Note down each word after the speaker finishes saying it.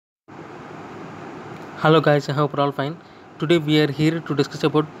Hello guys, I hope you're all fine. Today we are here to discuss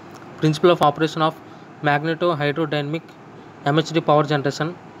about principle of operation of magneto hydrodynamic MHD power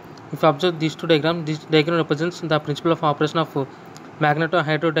generation. If you observe these two diagrams, this diagram represents the principle of operation of magneto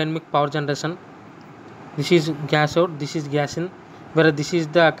hydrodynamic power generation. This is gas out, this is gas in, where this is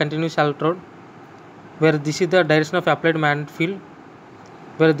the continuous electrode, where this is the direction of applied magnetic field,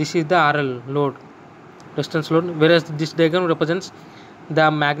 where this is the RL load, resistance load, whereas this diagram represents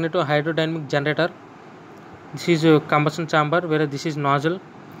the magneto hydrodynamic generator. This is a combustion chamber, whereas this is nozzle,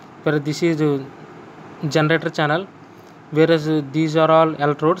 whereas this is generator channel, whereas these are all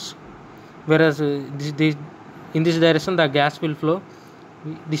electrodes, whereas this in this direction the gas will flow.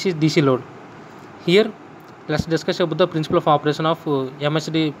 This is DC load. Here let's discuss about the principle of operation of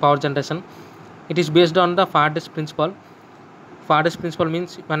MHD power generation. It is based on the Faraday's principle. Faraday's principle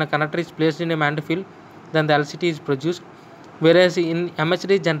means when a conductor is placed in a magnetic field, then the electricity is produced, whereas in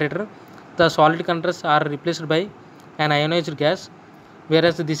MHD generator the solid conductors are replaced by an ionized gas,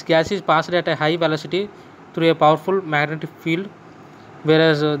 whereas this gas is passed at a high velocity through a powerful magnetic field,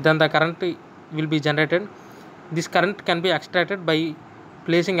 whereas then the current will be generated. This current can be extracted by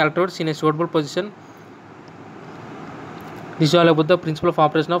placing electrodes in a suitable position. This is all about the principle of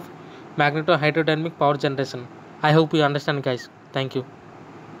operation of magneto hydrodynamic power generation. I hope you understand guys. Thank you.